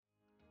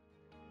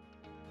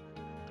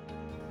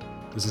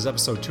This is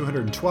episode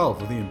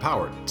 212 of the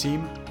Empowered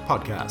Team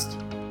Podcast.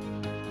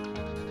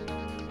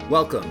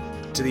 Welcome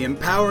to the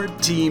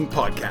Empowered Team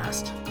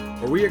Podcast,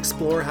 where we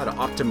explore how to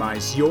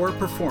optimize your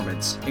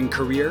performance in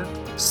career,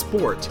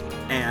 sport,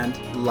 and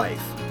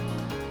life.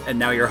 And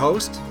now your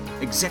host,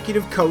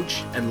 executive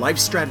coach and life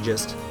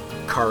strategist,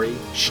 Kari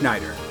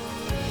Schneider.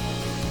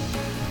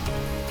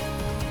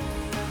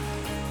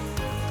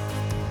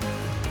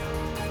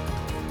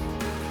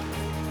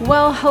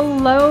 Well,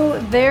 hello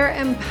there,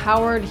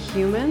 empowered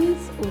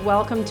humans.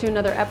 Welcome to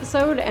another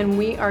episode, and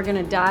we are going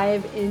to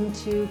dive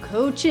into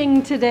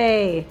coaching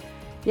today.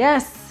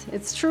 Yes,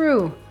 it's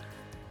true.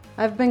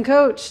 I've been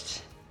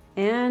coached,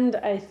 and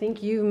I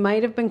think you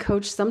might have been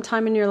coached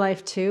sometime in your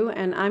life too,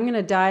 and I'm going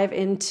to dive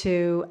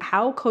into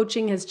how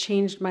coaching has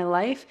changed my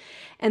life,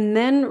 and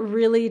then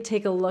really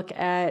take a look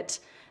at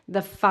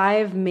the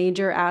 5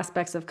 major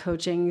aspects of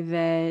coaching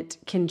that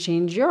can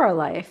change your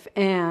life.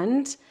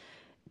 And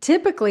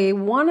typically,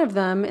 one of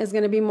them is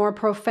going to be more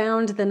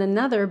profound than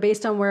another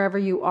based on wherever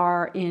you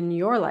are in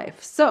your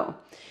life. So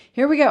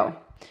here we go.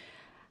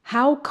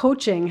 How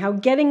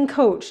getting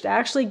coached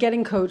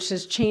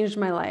has changed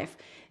my life.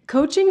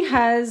 Coaching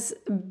has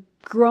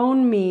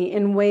grown me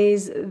in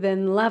ways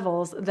and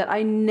levels that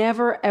I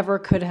never, ever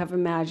could have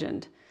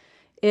imagined.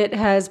 It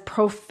has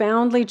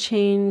profoundly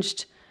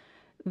changed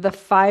the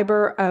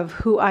fiber of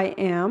who I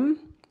am,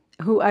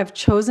 who I've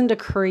chosen to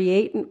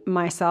create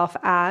myself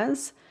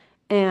as,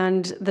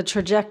 and the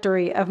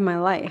trajectory of my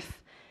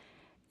life.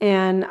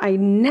 And I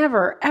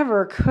never,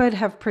 ever could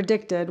have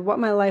predicted what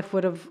my life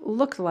would have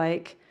looked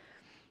like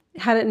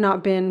had it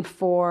not been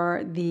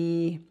for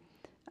the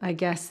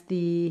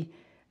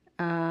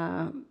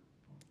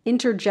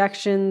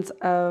interjections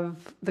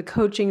of the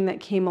coaching that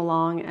came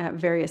along at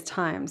various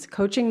times.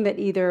 Coaching that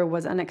either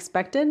was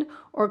unexpected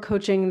or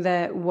coaching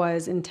that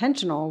was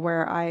intentional,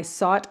 where I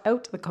sought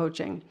out the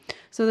coaching.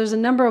 So there's a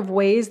number of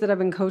ways that I've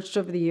been coached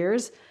over the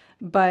years,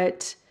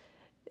 but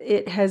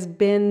it has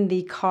been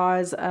the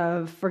cause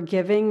of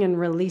forgiving and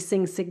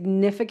releasing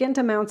significant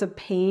amounts of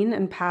pain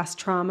and past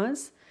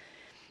traumas.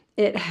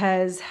 It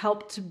has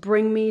helped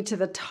bring me to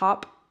the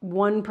top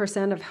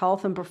 1% of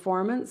health and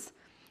performance.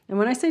 And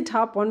when I say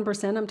top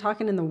 1%, I'm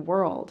talking in the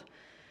world.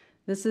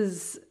 This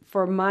is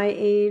for my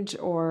age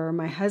or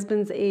my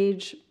husband's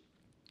age.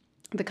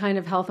 The kind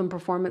of health and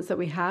performance that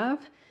we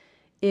have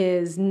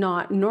is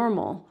not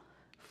normal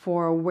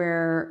for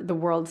where the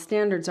world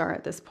standards are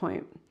at this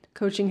point.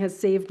 Coaching has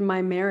saved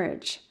my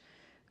marriage.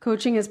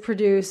 Coaching has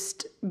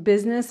produced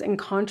business and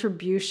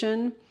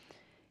contribution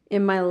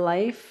in my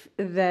life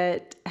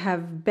that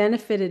have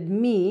benefited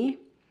me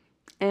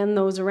and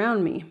those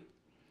around me.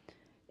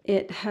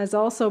 It has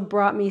also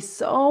brought me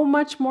so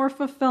much more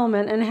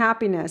fulfillment and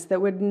happiness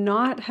that would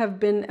not have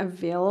been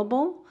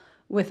available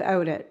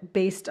without it,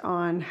 based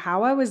on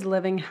how I was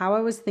living, how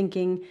I was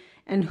thinking,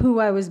 and who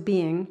I was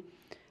being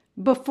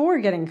before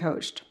getting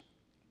coached.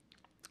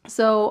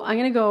 So I'm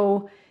going to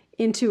go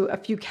into a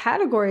few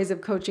categories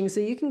of coaching so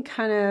you can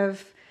kind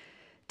of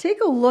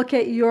take a look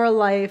at your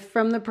life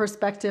from the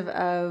perspective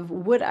of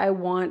would I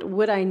want,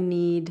 would I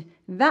need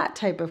that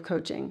type of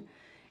coaching.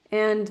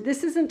 And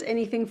this isn't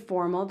anything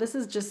formal. This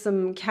is just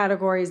some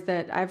categories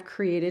that I've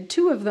created.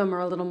 2 of them are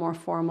a little more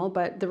formal,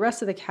 but the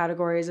rest of the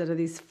categories out of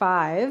these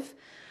 5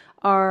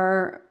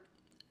 are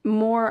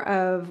more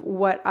of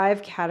what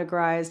I've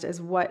categorized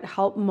as what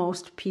help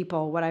most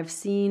people, what I've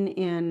seen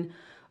in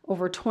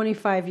over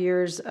 25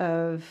 years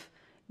of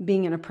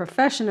being in a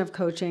profession of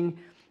coaching,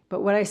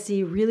 but what I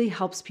see really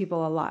helps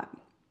people a lot.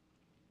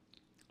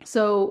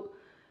 So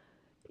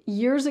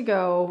years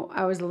ago,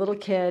 I was a little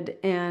kid,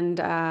 and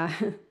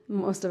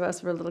most of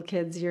us were little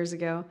kids years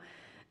ago,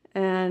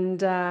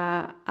 and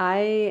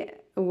I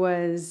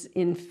was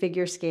in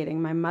figure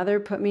skating. My mother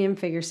put me in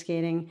figure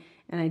skating,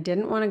 and I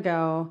didn't want to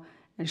go,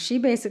 and she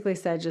basically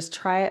said, just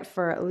try it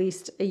for at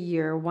least a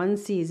year, 1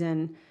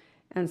 season.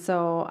 And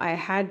so I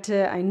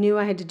knew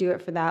I had to do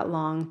it for that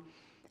long.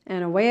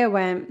 And away I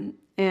went,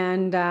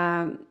 and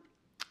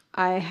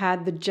I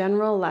had the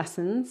general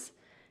lessons,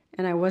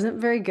 and I wasn't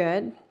very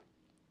good.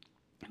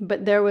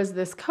 But there was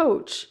this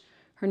coach.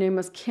 Her name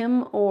was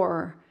Kim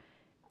Orr,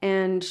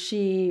 and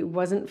she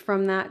wasn't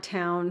from that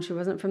town. She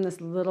wasn't from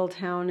this little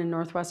town in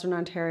northwestern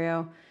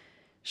Ontario.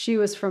 She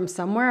was from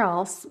somewhere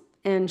else,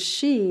 and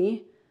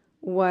she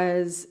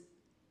was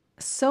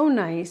so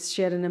nice.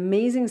 She had an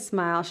amazing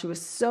smile. She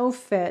was so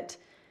fit.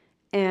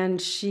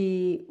 And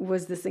she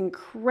was this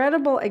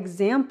incredible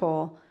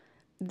example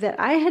that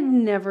I had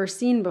never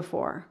seen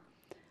before.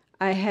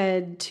 I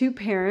had 2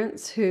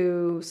 parents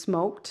who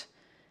smoked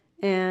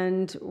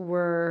and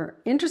were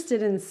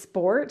interested in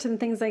sport and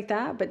things like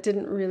that, but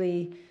didn't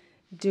really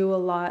do a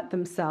lot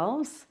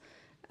themselves.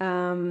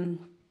 They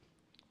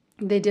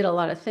did a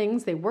lot of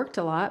things. They worked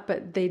a lot,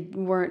 but they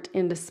weren't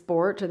into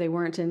sport, or they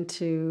weren't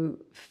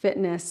into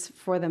fitness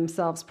for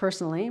themselves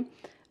personally,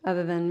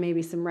 other than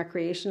maybe some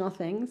recreational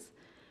things.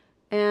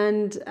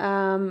 And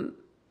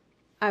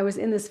I was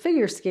in this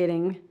figure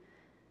skating,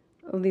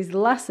 these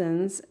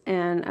lessons,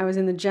 and I was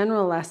in the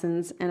general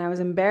lessons, and I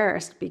was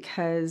embarrassed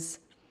because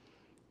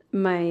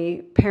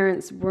my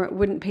parents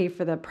wouldn't pay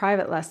for the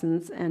private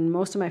lessons, and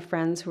most of my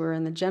friends who were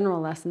in the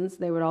general lessons,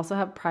 they would also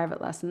have private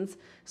lessons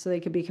so they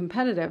could be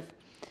competitive.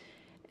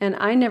 And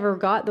I never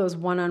got those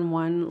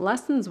one-on-one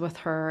lessons with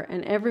her,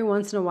 and every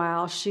once in a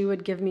while she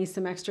would give me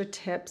some extra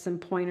tips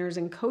and pointers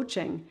and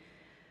coaching.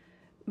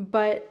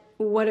 But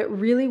what it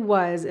really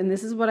was, and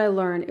this is what I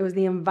learned, it was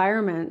the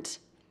environment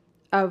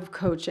of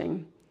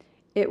coaching.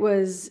 It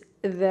was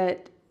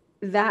that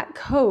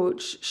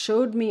coach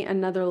showed me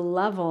another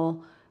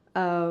level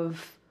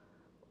of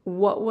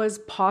what was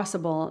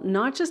possible,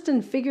 not just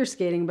in figure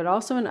skating, but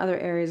also in other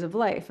areas of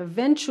life.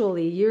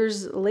 Eventually,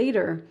 years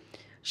later,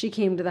 she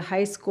came to the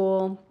high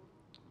school.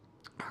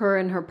 Her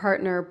and her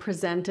partner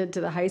presented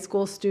to the high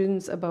school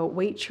students about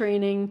weight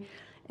training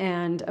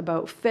and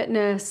about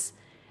fitness.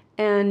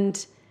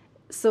 And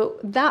so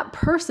that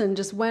person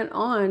just went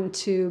on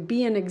to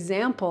be an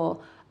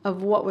example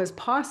of what was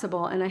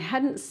possible. And I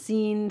hadn't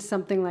seen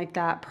something like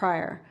that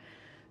prior.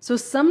 So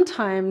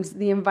sometimes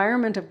the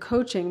environment of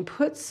coaching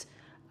puts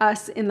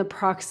us in the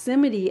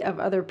proximity of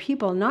other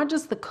people, not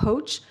just the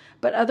coach,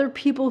 but other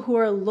people who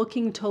are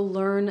looking to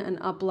learn and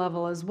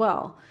up-level as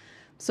well.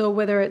 So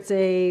whether it's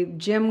a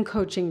gym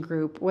coaching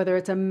group, whether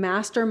it's a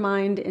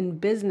mastermind in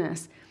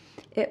business,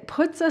 it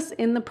puts us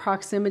in the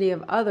proximity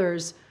of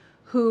others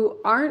who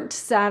aren't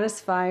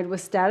satisfied with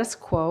status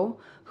quo,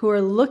 who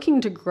are looking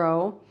to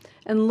grow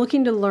and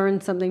looking to learn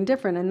something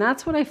different. And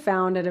that's what I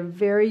found at a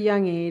very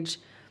young age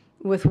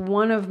with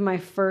one of my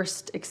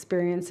first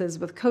experiences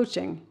with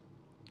coaching.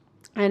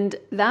 And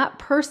that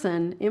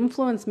person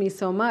influenced me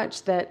so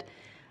much that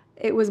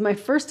it was my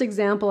first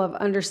example of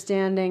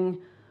understanding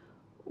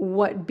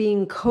what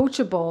being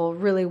coachable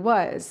really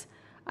was.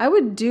 I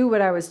would do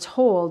what I was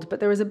told, but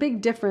there was a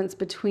big difference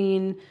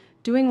between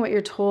doing what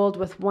you're told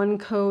with one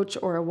coach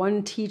or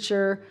one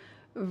teacher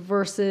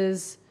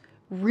versus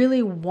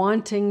really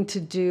wanting to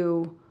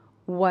do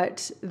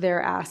what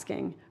they're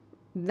asking.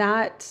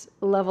 That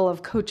level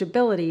of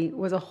coachability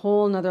was a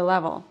whole nother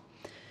level.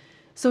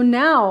 So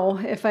now,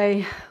 if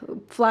I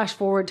flash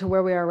forward to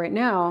where we are right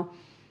now,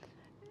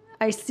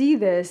 I see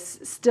this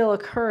still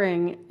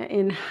occurring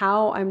in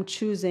how I'm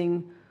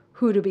choosing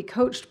who to be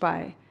coached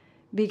by,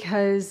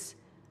 because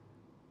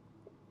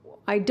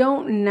I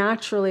don't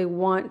naturally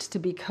want to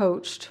be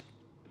coached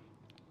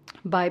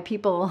by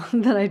people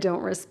that I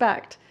don't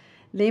respect.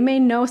 They may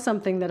know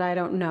something that I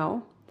don't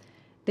know.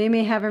 They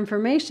may have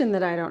information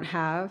that I don't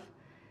have.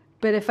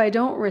 But if I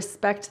don't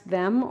respect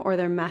them or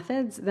their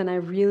methods, then I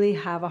really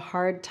have a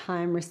hard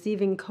time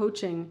receiving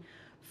coaching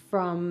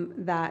from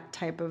that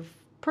type of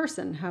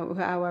person,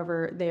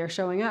 however they are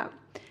showing up.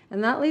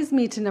 And that leads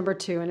me to number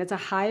 2, and it's a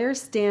higher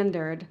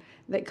standard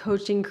that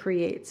coaching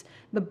creates.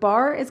 The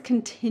bar is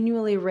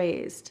continually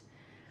raised.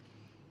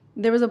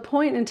 There was a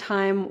point in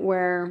time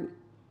where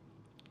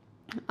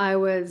I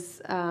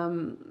was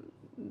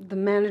the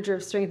manager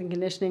of strength and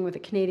conditioning with the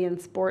Canadian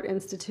Sport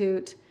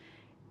Institute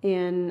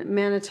in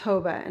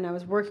Manitoba, and I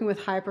was working with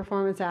high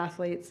performance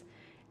athletes,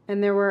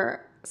 and there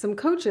were some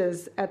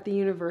coaches at the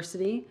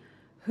university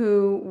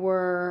who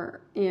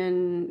were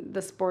in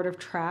the sport of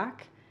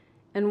track,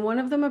 and one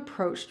of them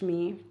approached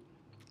me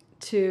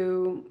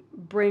to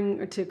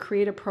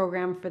create a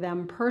program for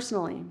them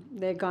personally.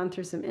 They had gone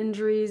through some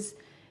injuries,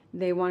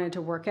 they wanted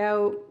to work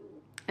out,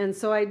 and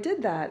so I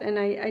did that, and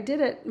I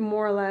did it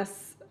more or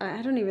less.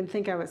 I don't even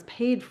think I was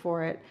paid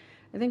for it.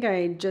 I think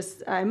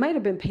I might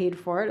have been paid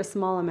for it, a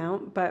small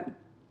amount, but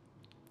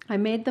I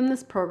made them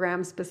this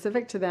program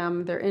specific to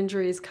them, their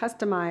injuries,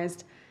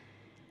 customized.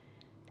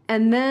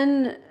 And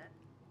then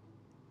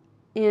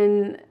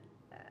in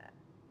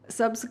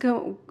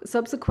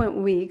subsequent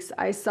weeks,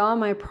 I saw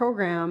my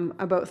program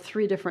about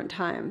 3 different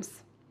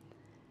times.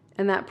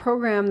 And that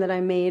program that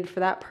I made for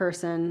that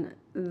person,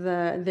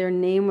 their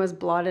name was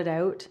blotted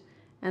out,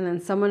 and then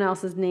someone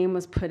else's name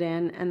was put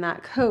in, and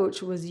that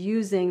coach was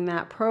using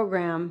that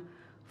program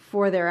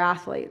for their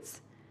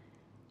athletes.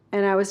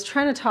 And I was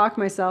trying to talk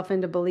myself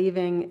into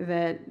believing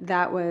that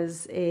that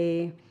was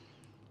a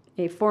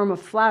form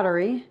of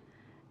flattery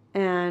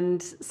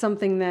and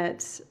something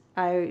that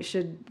I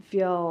should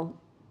feel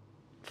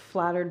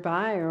flattered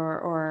by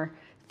or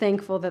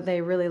thankful that they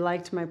really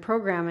liked my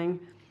programming.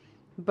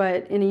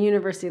 But in a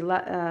university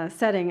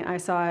setting, I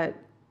saw it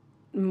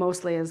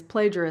mostly as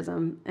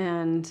plagiarism,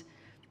 and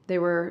they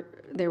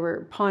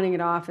were pawning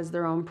it off as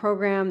their own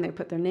program. They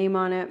put their name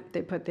on it.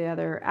 They put the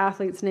other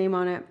athlete's name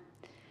on it.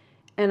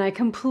 And I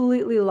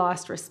completely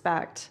lost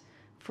respect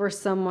for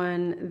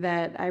someone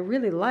that I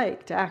really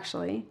liked,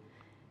 actually.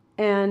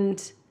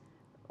 And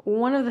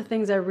one of the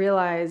things I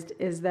realized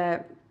is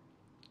that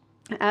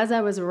as I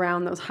was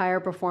around those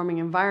higher performing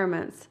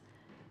environments,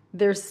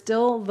 there's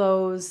still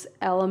those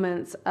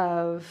elements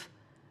of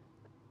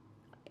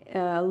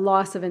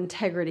loss of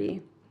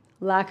integrity,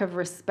 lack of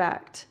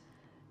respect,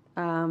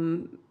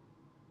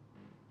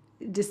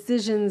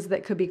 decisions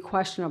that could be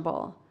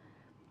questionable.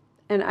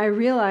 And I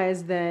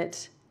realized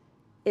that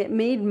it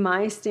made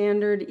my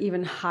standard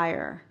even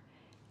higher.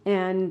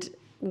 And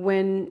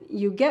when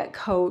you get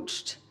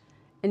coached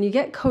and you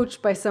get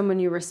coached by someone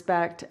you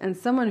respect and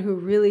someone who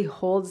really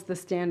holds the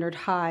standard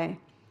high,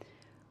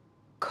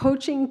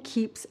 coaching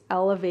keeps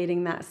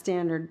elevating that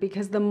standard,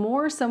 because the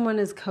more someone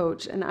is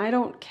coached, and I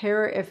don't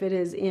care if it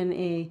is in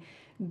a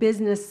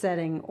business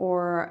setting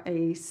or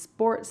a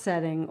sport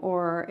setting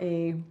or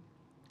a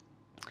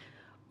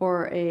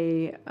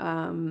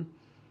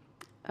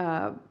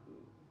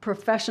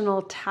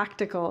professional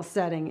tactical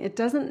setting. It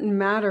doesn't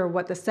matter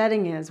what the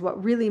setting is.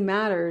 What really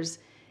matters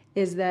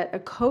is that a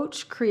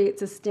coach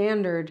creates a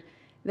standard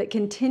that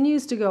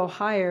continues to go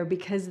higher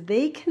because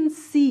they can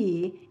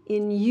see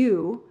in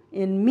you,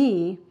 in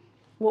me,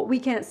 what we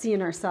can't see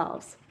in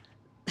ourselves.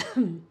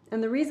 And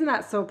the reason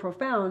that's so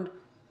profound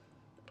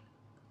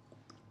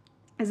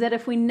is that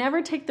if we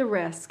never take the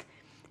risk,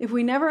 if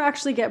we never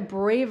actually get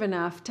brave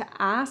enough to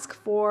ask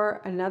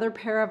for another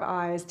pair of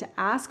eyes, to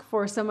ask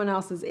for someone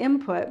else's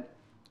input,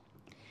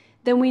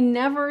 then we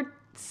never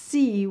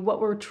see what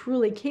we're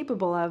truly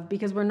capable of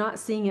because we're not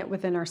seeing it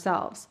within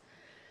ourselves.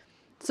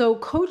 So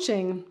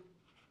coaching,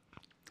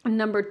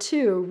 number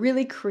 2,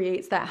 really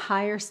creates that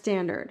higher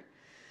standard.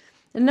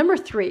 And number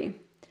 3,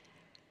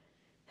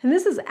 and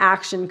this is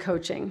action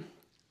coaching.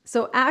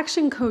 So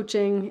action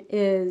coaching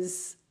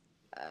is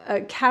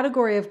a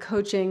category of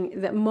coaching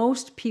that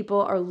most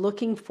people are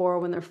looking for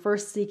when they're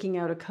first seeking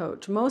out a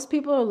coach. Most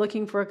people are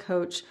looking for a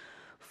coach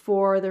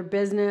for their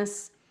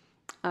business,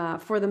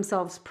 for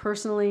themselves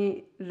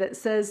personally, that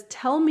says,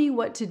 tell me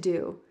what to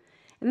do.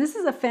 And this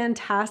is a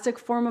fantastic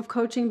form of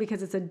coaching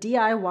because it's a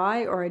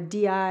DIY or a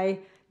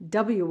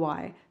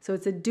DIWY. So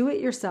it's a do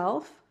it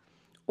yourself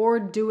or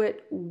do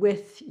it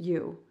with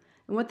you.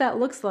 And what that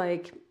looks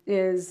like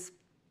is,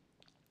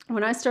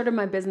 when I started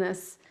my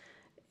business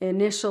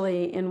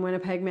initially in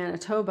Winnipeg,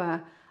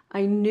 Manitoba,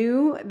 I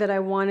knew that I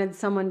wanted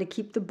someone to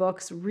keep the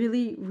books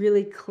really,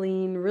 really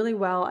clean, really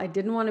well. I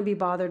didn't want to be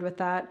bothered with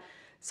that.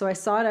 So I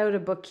sought out a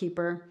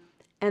bookkeeper,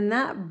 and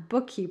that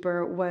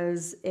bookkeeper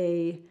was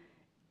a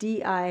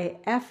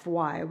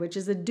DIFY, which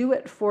is a do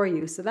it for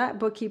you. So that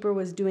bookkeeper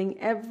was doing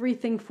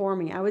everything for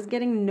me. I was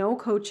getting no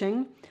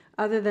coaching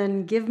other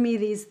than give me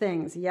these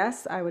things.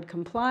 Yes, I would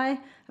comply.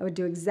 I would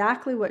do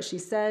exactly what she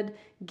said,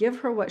 give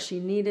her what she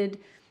needed,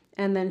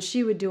 and then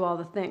she would do all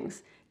the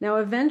things. Now,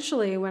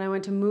 eventually, when I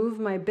went to move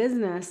my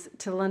business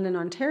to London,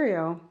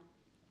 Ontario,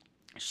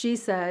 she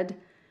said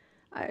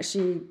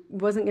she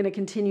wasn't going to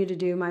continue to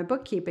do my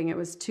bookkeeping. It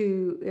was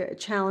too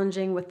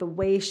challenging with the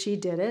way she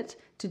did it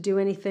to do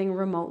anything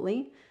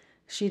remotely.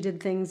 She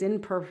did things in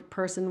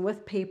person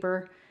with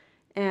paper.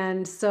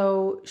 And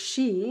so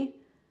she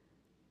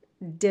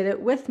did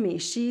it with me.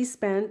 She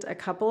spent a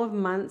couple of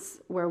months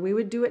where we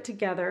would do it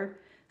together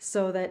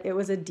so that it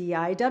was a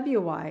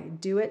DIWY,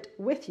 do it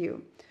with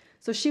you.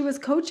 So she was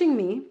coaching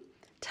me,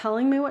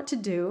 telling me what to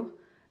do,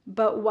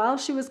 but while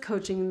she was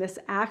coaching this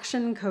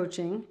action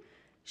coaching,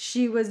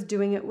 she was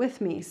doing it with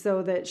me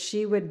so that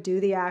she would do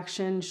the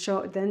action,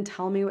 then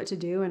tell me what to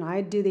do, and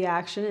I'd do the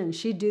action, and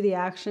she'd do the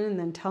action, and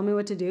then tell me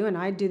what to do, and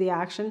I'd do the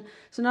action.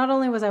 So not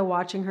only was I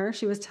watching her,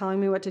 she was telling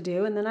me what to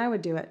do, and then I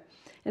would do it.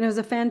 And it was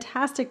a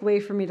fantastic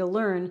way for me to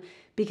learn,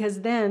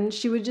 because then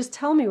she would just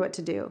tell me what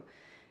to do,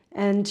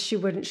 and she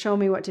wouldn't show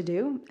me what to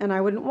do, and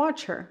I wouldn't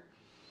watch her.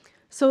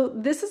 So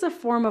this is a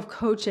form of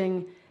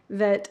coaching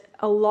that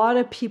a lot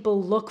of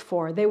people look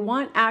for. They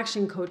want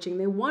action coaching.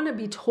 They want to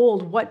be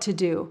told what to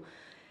do.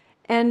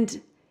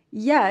 And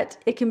yet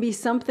it can be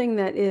something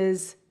that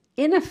is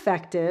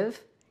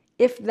ineffective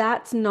if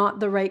that's not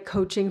the right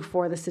coaching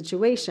for the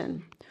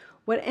situation.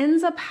 What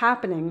ends up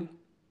happening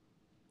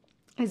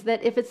is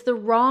that if it's the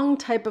wrong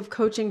type of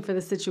coaching for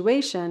the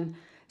situation,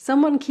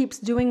 someone keeps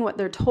doing what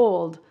they're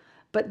told,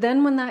 but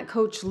then when that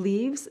coach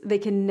leaves, they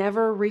can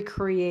never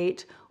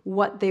recreate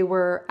what they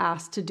were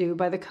asked to do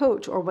by the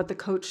coach or what the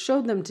coach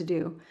showed them to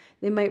do.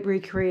 They might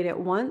recreate it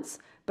once,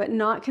 but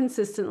not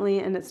consistently,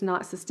 and it's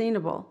not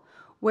sustainable.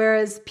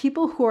 Whereas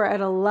people who are at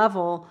a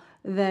level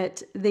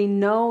that they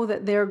know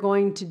that they're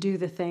going to do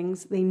the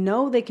things, they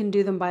know they can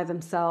do them by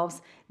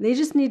themselves, they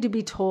just need to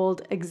be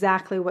told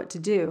exactly what to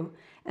do.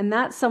 And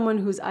that's someone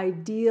who's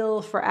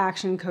ideal for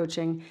action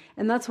coaching.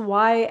 And that's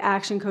why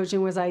action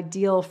coaching was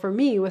ideal for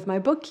me with my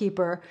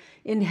bookkeeper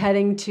in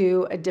heading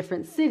to a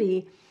different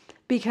city,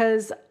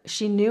 because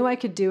she knew I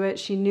could do it.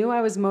 She knew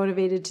I was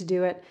motivated to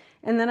do it.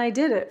 And then I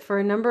did it for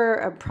a number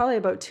of probably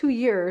about 2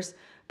 years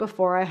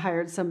before I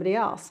hired somebody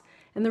else.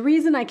 And the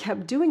reason I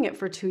kept doing it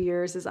for 2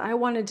 years is I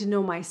wanted to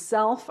know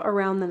myself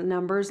around the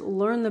numbers,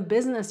 learn the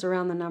business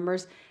around the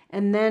numbers,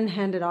 and then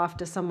hand it off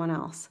to someone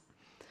else.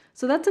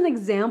 So that's an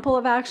example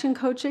of action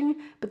coaching.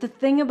 But the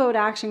thing about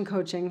action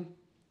coaching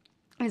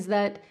is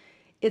that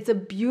it's a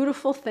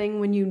beautiful thing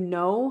when you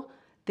know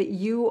that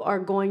you are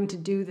going to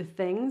do the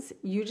things.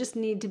 You just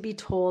need to be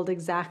told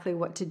exactly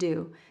what to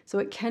do. So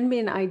it can be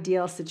an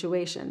ideal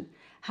situation.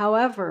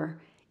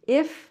 However,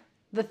 if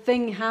the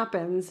thing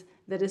happens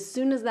that as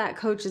soon as that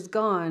coach is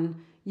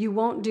gone, you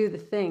won't do the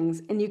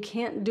things and you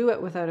can't do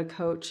it without a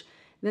coach,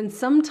 then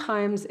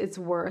sometimes it's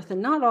worth, and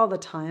not all the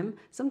time,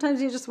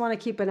 sometimes you just want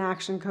to keep an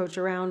action coach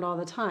around all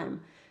the time.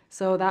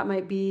 So that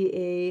might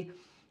be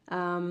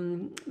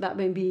That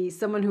may be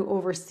someone who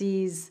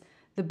oversees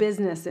the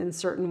business in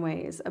certain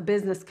ways, a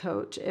business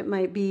coach. It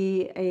might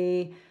be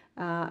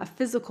a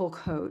physical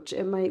coach.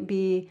 It might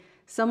be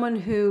someone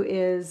who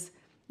is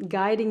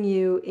guiding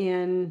you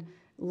in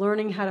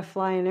learning how to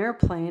fly an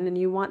airplane, and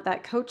you want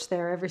that coach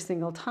there every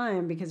single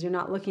time because you're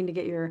not looking to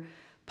get your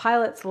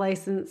pilot's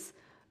license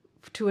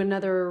to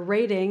another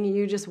rating.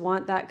 You just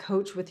want that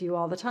coach with you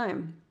all the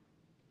time.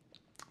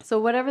 So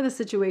whatever the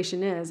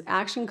situation is,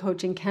 action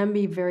coaching can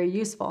be very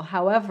useful.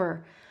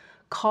 However,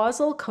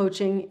 causal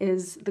coaching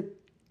is the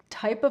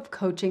type of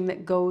coaching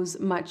that goes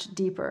much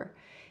deeper.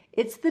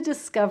 It's the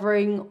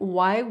discovering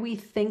why we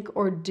think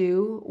or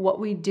do what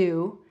we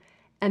do,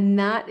 and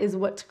that is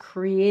what's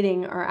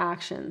creating our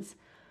actions.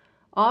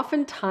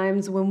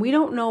 Oftentimes, when we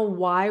don't know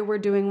why we're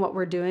doing what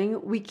we're doing,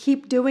 we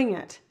keep doing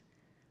it.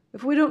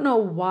 If we don't know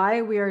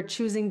why we are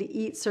choosing to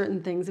eat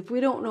certain things, if we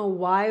don't know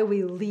why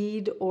we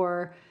lead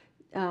or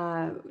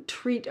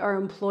treat our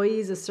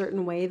employees a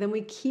certain way, then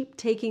we keep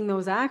taking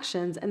those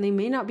actions and they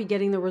may not be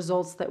getting the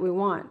results that we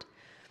want.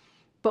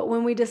 But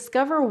when we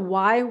discover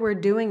why we're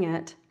doing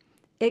it,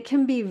 it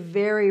can be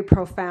very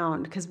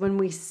profound, because when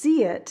we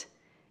see it,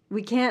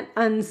 we can't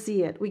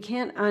unsee it. We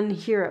can't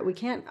unhear it. We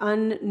can't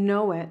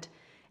unknow it.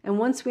 And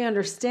once we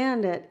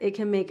understand it, it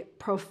can make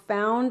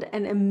profound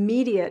and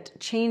immediate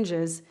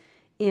changes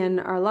in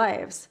our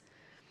lives.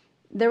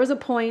 There was a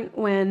point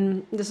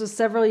when, this was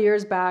several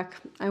years back,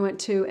 I went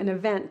to an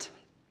event,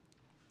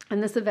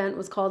 and this event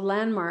was called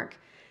Landmark.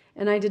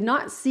 And I did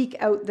not seek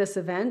out this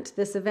event.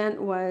 This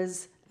event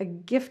was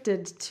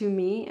gifted to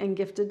me and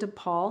gifted to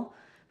Paul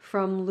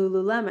from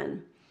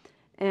Lululemon.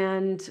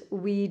 And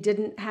we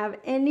didn't have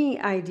any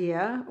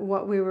idea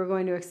what we were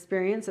going to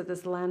experience at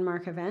this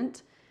Landmark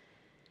event.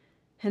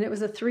 And it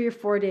was a 3 or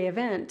 4 day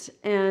event.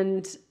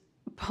 And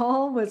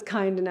Paul was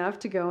kind enough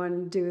to go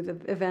and do the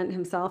event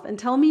himself and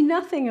tell me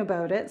nothing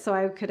about it so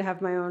I could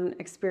have my own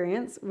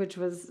experience, which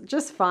was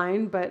just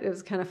fine, but it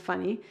was kind of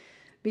funny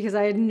because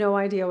I had no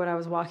idea what I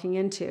was walking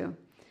into.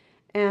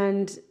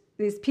 And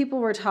these people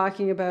were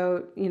talking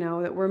about,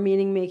 that we're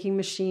meaning-making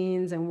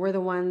machines and we're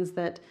the ones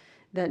that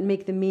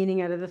make the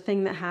meaning out of the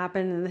thing that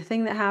happened, and the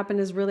thing that happened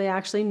is really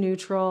actually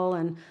neutral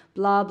and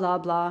blah, blah,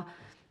 blah.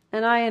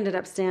 And I ended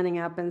up standing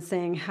up and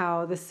saying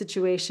how the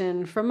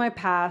situation from my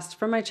past,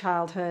 from my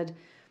childhood,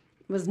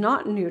 was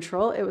not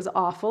neutral. It was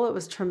awful, it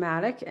was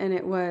traumatic, and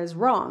it was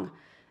wrong.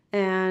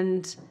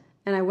 And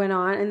I went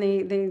on, and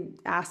they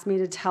asked me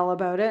to tell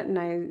about it, and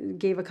I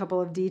gave a couple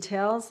of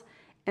details,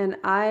 and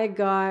I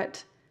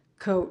got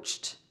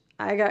coached.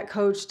 I got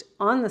coached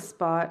on the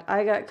spot.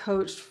 I got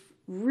coached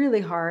really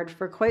hard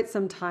for quite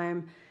some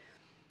time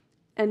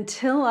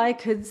until I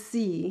could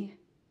see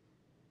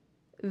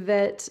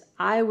that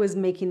I was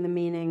making the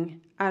meaning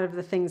out of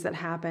the things that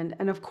happened.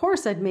 And of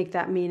course I'd make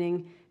that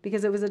meaning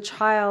because it was a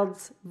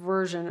child's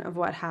version of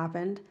what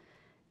happened.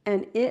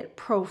 And it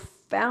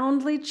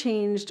profoundly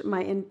changed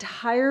my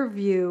entire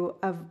view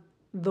of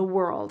the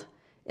world.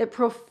 It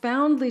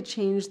profoundly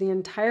changed the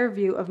entire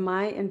view of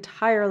my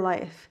entire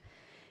life.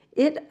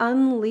 It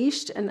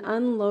unleashed and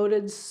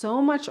unloaded so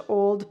much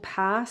old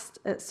past,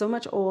 so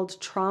much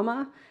old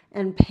trauma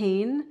and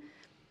pain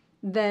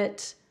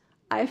that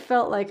I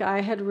felt like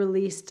I had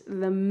released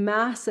the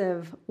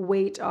massive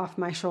weight off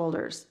my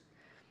shoulders.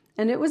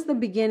 And it was the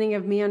beginning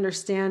of me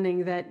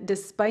understanding that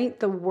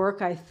despite the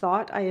work I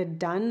thought I had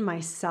done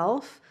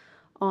myself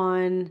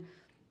on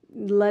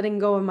letting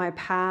go of my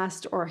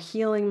past or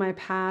healing my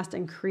past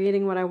and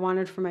creating what I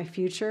wanted for my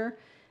future,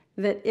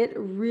 that it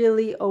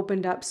really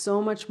opened up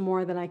so much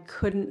more that I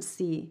couldn't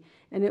see.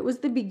 And it was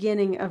the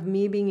beginning of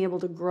me being able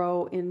to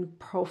grow in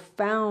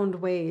profound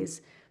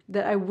ways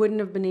that I wouldn't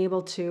have been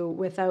able to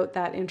without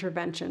that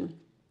intervention.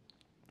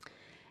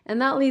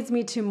 And that leads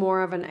me to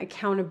more of an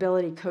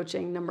accountability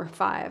coaching, number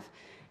 5.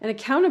 And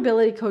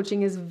accountability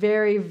coaching is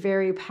very,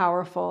 very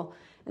powerful.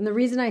 And the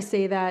reason I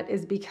say that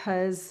is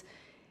because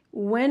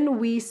when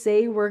we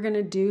say we're going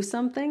to do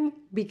something,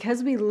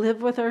 because we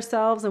live with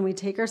ourselves and we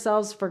take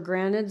ourselves for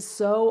granted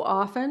so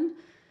often,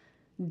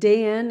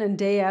 day in and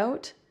day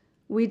out,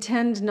 we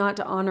tend not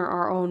to honor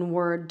our own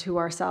word to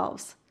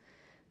ourselves.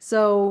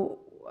 So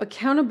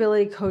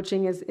accountability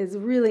coaching is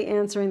really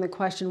answering the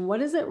question, what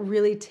does it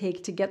really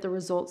take to get the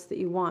results that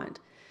you want?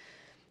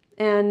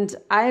 And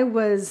I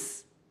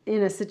was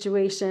in a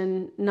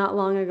situation not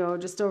long ago,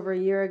 just over a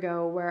year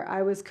ago, where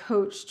I was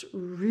coached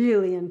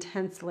really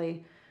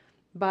intensely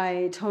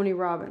by Tony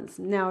Robbins.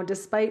 Now,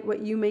 despite what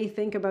you may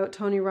think about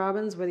Tony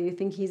Robbins, whether you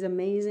think he's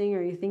amazing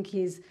or you think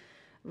he's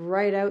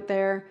right out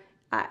there,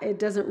 it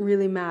doesn't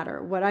really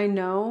matter. What I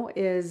know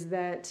is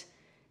that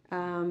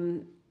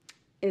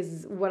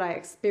is what I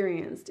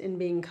experienced in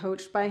being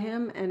coached by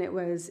him, and it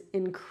was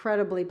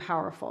incredibly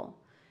powerful.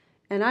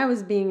 And I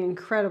was being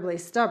incredibly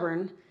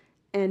stubborn,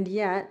 and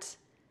yet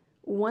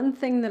one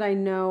thing that I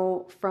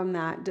know from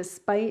that,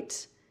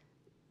 despite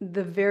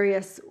the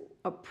various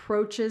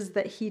approaches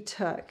that he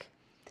took,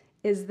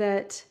 is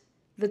that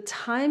the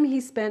time he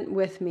spent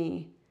with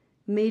me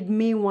made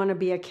me want to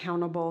be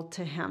accountable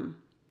to him.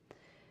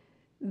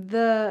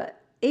 The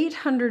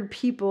 800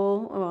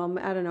 people,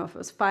 I don't know if it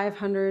was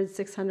 500,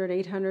 600,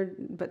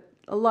 800, but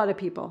a lot of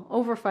people,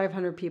 over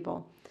 500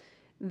 people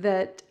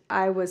that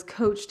I was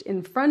coached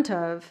in front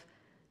of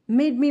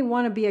made me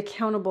want to be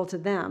accountable to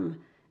them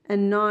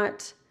and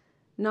not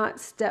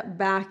step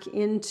back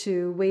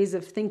into ways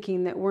of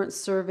thinking that weren't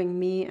serving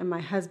me and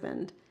my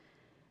husband.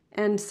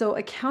 And so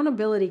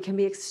accountability can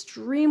be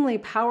extremely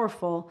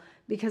powerful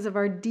because of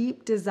our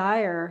deep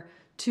desire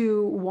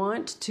to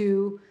want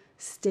to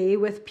stay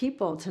with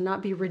people, to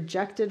not be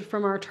rejected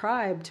from our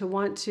tribe, to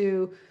want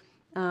to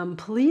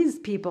please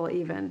people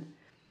even.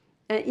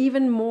 And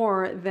even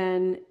more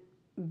than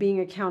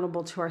being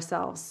accountable to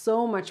ourselves,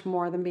 so much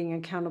more than being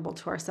accountable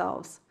to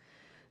ourselves.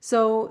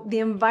 So the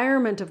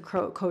environment of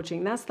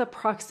coaching, that's the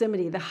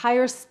proximity, the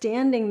higher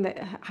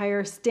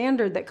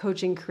standard that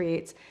coaching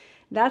creates.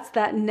 That's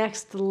that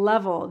next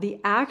level, the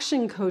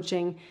action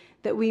coaching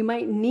that we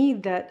might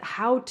need, that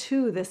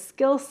how-to, the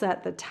skill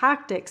set, the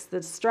tactics,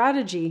 the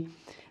strategy,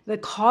 the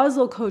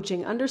causal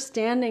coaching,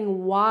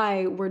 understanding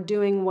why we're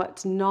doing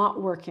what's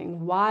not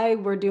working, why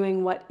we're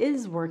doing what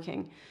is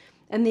working.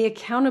 And the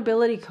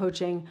accountability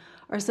coaching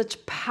are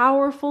such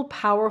powerful,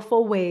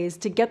 powerful ways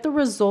to get the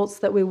results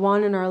that we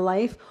want in our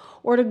life,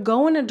 or to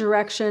go in a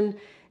direction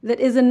that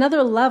is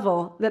another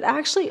level that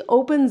actually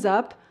opens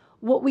up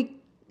what we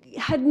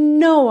had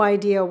no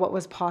idea what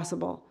was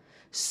possible.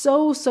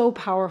 So, so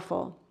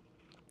powerful.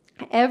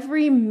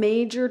 Every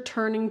major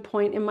turning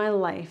point in my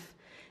life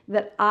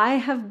that I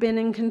have been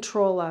in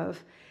control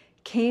of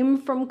came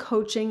from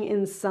coaching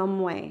in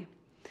some way.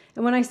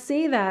 And when I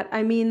say that,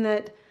 I mean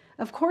that,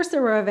 of course,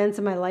 there were events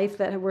in my life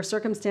that were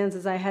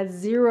circumstances I had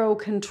zero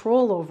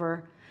control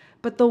over,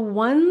 but the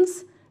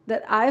ones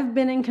that I've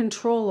been in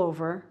control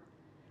over,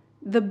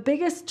 the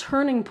biggest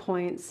turning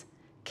points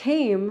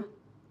came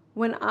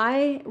when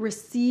I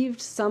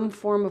received some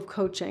form of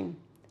coaching.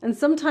 And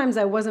sometimes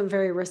I wasn't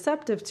very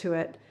receptive to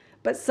it,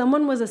 but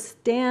someone was a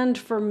stand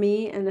for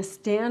me and a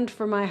stand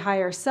for my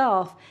higher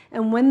self.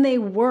 And when they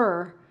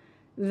were,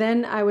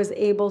 then I was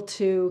able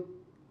to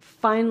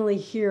finally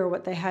hear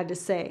what they had to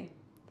say.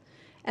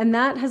 And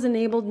that has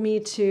enabled me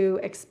to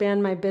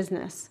expand my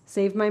business,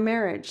 save my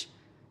marriage,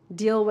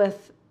 deal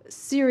with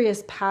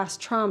serious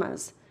past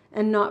traumas,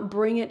 and not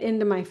bring it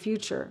into my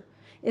future.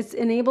 It's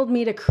enabled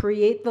me to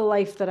create the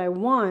life that I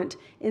want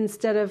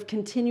instead of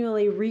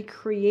continually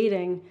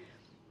recreating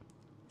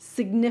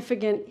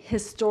significant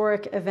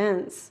historic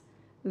events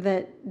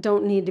that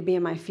don't need to be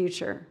in my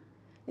future.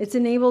 It's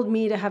enabled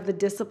me to have the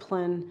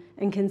discipline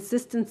and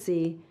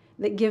consistency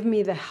that give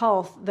me the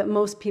health that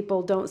most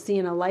people don't see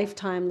in a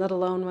lifetime, let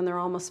alone when they're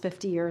almost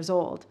 50 years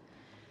old.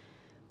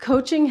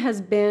 Coaching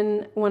has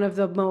been one of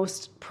the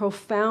most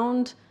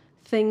profound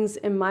things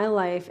in my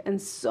life,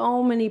 and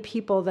so many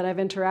people that I've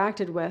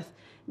interacted with,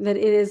 that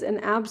it is an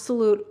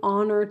absolute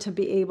honor to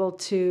be able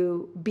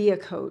to be a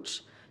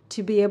coach,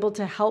 to be able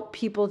to help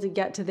people to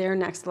get to their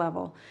next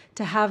level,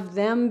 to have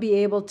them be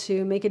able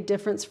to make a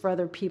difference for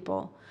other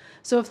people.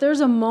 So if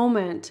there's a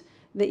moment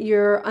that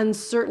you're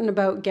uncertain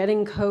about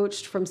getting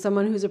coached from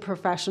someone who's a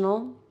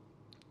professional,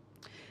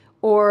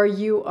 or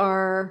you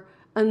are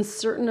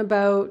uncertain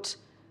about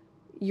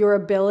your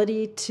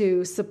ability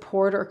to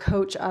support or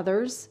coach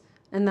others,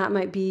 and that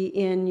might be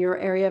in your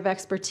area of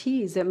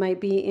expertise, it might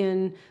be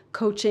in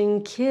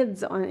coaching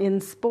kids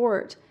in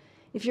sport.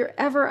 If you're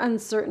ever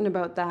uncertain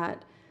about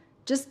that,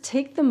 just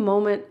take the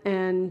moment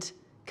and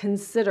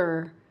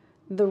consider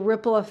the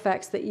ripple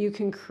effects that you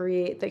can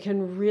create that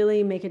can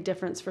really make a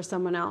difference for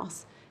someone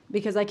else.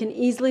 Because I can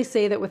easily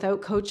say that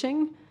without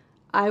coaching,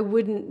 I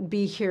wouldn't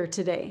be here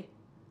today.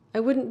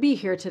 I wouldn't be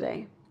here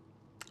today.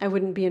 I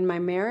wouldn't be in my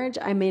marriage.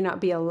 I may not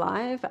be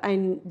alive.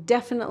 I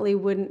definitely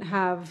wouldn't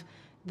have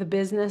the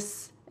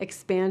business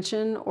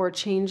expansion or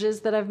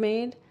changes that I've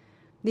made.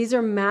 These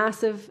are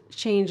massive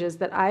changes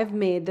that I've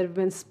made that have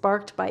been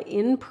sparked by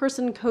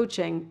in-person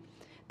coaching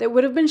that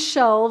would have been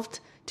shelved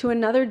to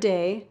another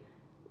day,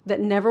 that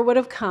never would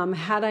have come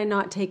had I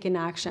not taken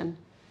action.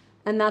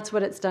 And that's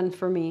what it's done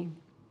for me.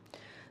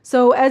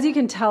 So as you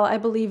can tell, I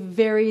believe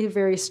very,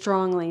 very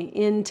strongly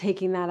in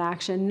taking that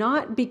action,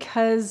 not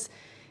because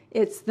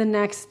it's the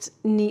next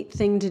neat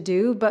thing to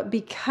do, but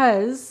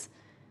because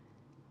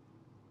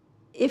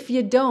if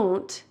you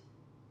don't,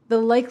 the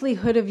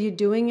likelihood of you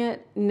doing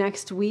it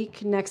next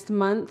week, next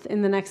month,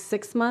 in the next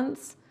 6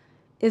 months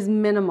is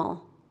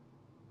minimal.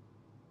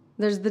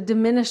 There's the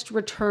diminished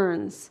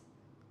returns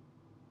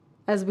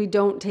as we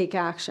don't take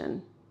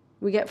action.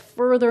 We get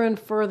further and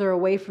further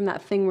away from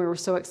that thing we were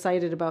so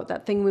excited about,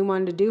 that thing we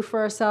wanted to do for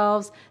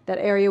ourselves, that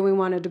area we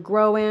wanted to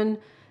grow in,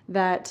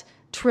 that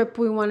trip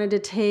we wanted to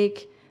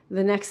take,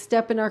 the next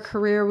step in our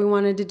career we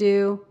wanted to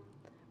do.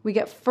 We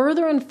get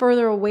further and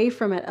further away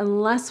from it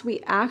unless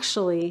we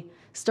actually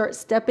start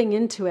stepping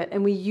into it.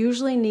 And we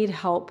usually need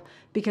help,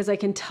 because I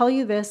can tell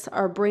you this,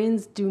 our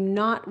brains do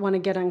not want to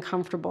get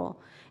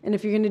uncomfortable. And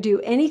if you're going to do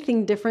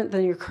anything different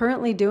than you're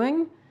currently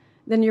doing,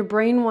 then your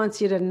brain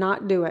wants you to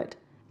not do it.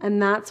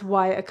 And that's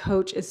why a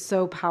coach is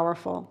so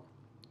powerful.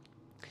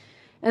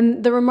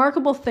 And the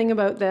remarkable thing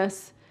about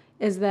this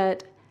is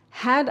that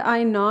Had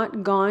I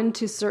not gone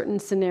to certain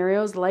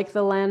scenarios like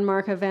the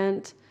Landmark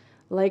event,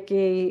 like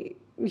a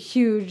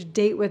huge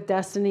Date with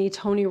Destiny,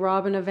 Tony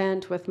Robbins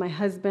event with my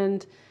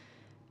husband,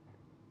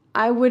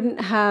 I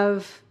wouldn't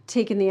have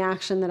taken the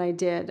action that I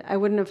did. I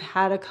wouldn't have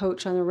had a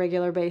coach on a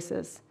regular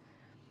basis.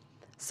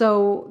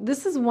 So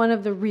this is one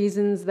of the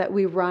reasons that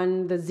we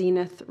run the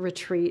Zenith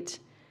Retreat.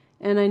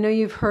 And I know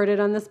you've heard it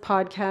on this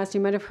podcast. You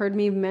might have heard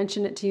me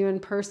mention it to you in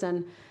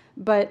person,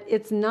 but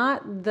it's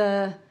not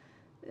the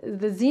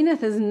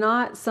Zenith is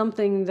not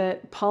something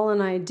that Paul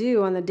and I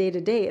do on the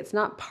day-to-day. It's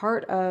not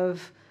part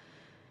of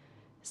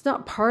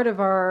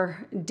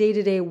our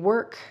day-to-day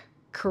work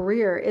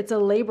career. It's a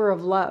labor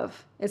of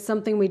love. It's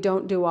something we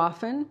don't do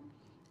often.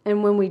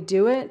 And when we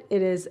do it,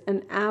 it is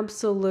an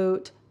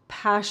absolute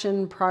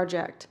passion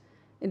project.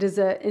 It is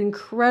an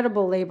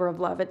incredible labor of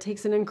love. It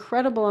takes an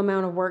incredible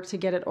amount of work to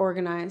get it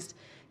organized,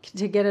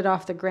 to get it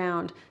off the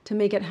ground, to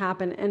make it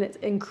happen. And it's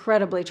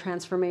incredibly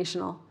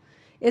transformational.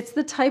 It's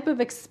the type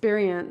of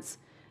experience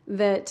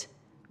that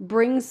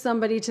brings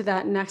somebody to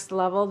that next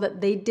level that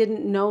they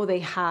didn't know they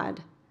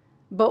had.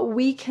 But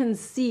we can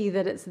see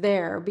that it's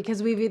there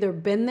because we've either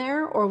been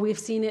there or we've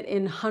seen it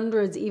in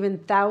hundreds, even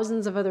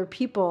thousands of other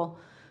people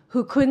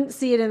who couldn't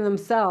see it in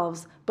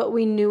themselves, but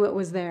we knew it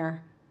was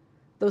there.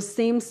 Those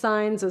same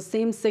signs, those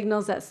same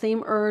signals, that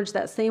same urge,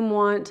 that same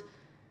want,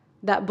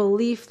 that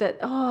belief that,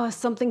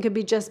 something could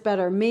be just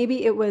better.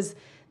 Maybe it was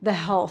the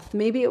health.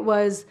 Maybe it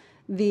was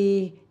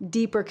the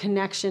deeper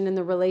connection in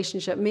the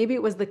relationship. Maybe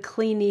it was the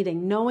clean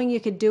eating, knowing you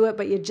could do it,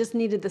 but you just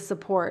needed the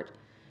support.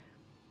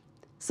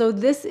 So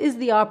this is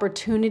the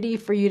opportunity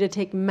for you to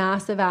take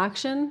massive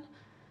action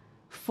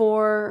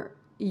for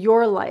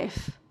your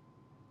life,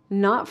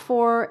 not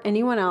for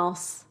anyone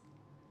else,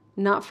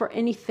 not for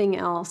anything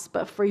else,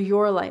 but for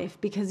your life,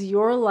 because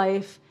your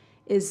life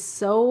is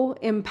so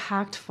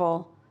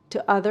impactful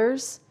to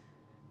others.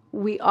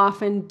 We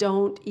often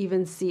don't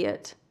even see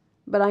it,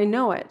 but I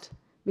know it.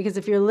 Because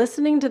if you're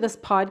listening to this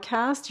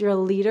podcast, you're a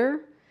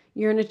leader,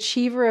 you're an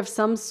achiever of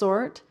some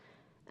sort,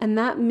 and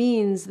that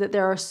means that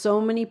there are so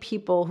many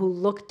people who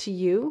look to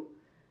you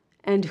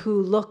and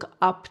who look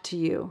up to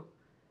you.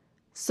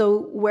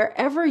 So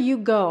wherever you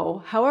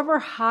go, however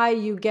high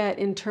you get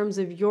in terms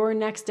of your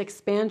next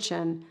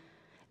expansion,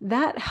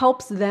 that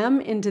helps them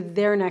into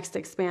their next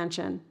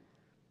expansion.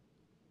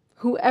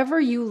 Whoever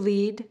you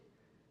lead,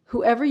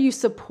 whoever you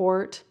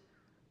support,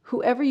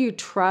 whoever you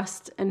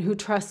trust and who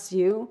trusts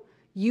you,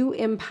 you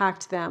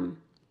impact them.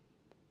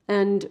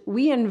 And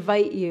we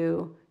invite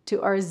you to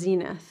our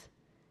Zenith.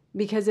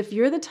 Because if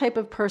you're the type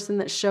of person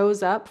that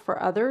shows up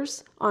for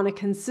others on a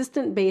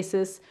consistent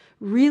basis,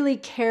 really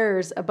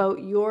cares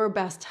about your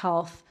best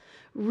health,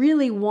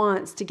 really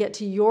wants to get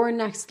to your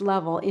next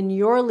level in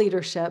your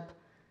leadership,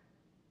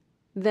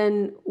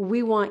 then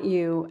we want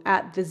you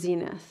at the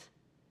Zenith.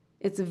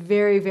 It's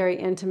very, very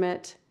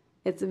intimate.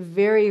 It's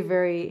very,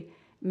 very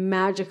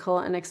magical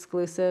and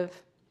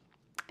exclusive.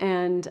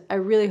 And I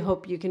really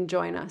hope you can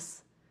join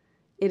us.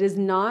 It is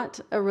not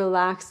a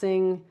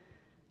relaxing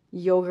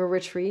yoga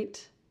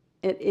retreat.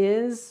 It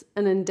is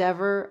an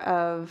endeavor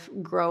of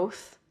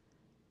growth,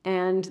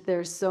 and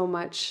there's so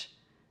much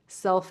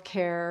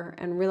self-care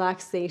and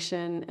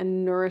relaxation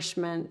and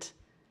nourishment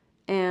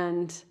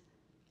and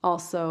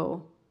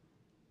also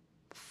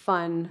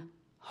fun,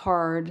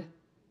 hard,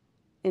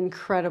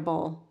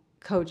 incredible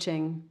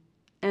coaching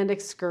and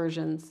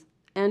excursions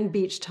and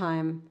beach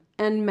time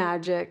and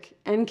magic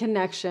and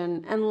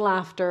connection and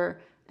laughter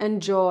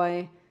and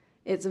joy.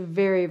 It's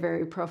very,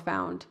 very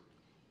profound.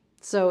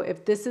 So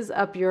if this is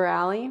up your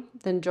alley,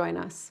 then join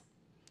us.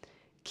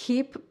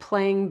 Keep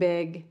playing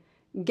big.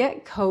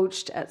 Get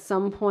coached at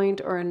some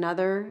point or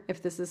another.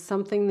 If this is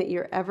something that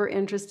you're ever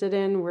interested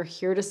in, we're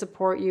here to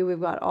support you.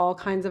 We've got all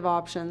kinds of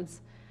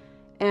options.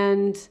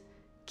 And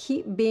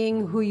keep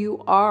being who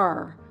you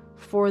are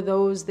for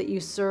those that you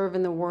serve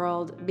in the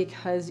world,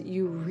 because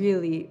you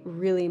really,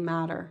 really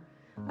matter.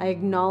 I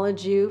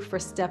acknowledge you for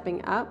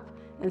stepping up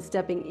and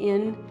stepping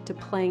in to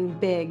playing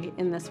big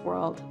in this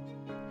world.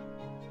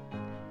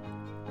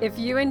 If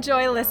you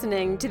enjoy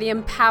listening to the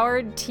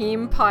Empowered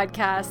Team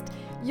podcast,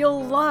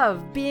 you'll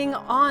love being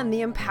on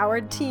the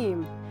Empowered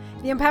Team.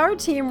 The Empowered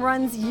Team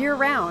runs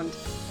year-round.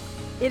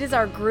 It is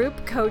our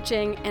group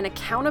coaching and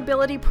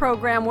accountability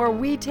program where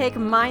we take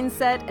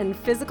mindset and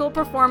physical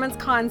performance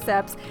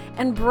concepts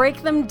and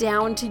break them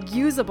down to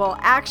usable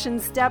action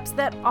steps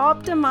that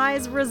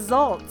optimize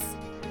results.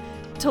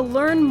 To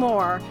learn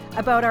more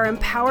about our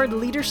empowered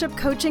leadership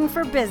coaching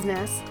for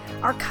business,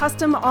 our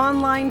custom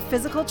online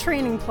physical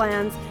training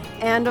plans,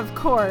 and of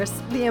course,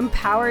 the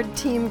Empowered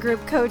Team Group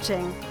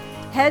Coaching,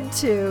 head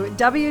to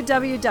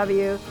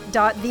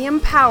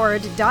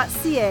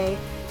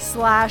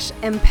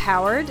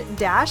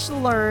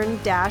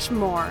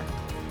www.theempowered.ca/empowered-learn-more.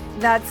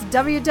 That's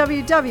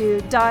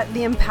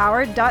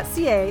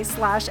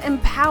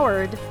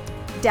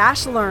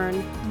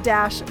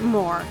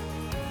www.theempowered.ca/empowered-learn-more.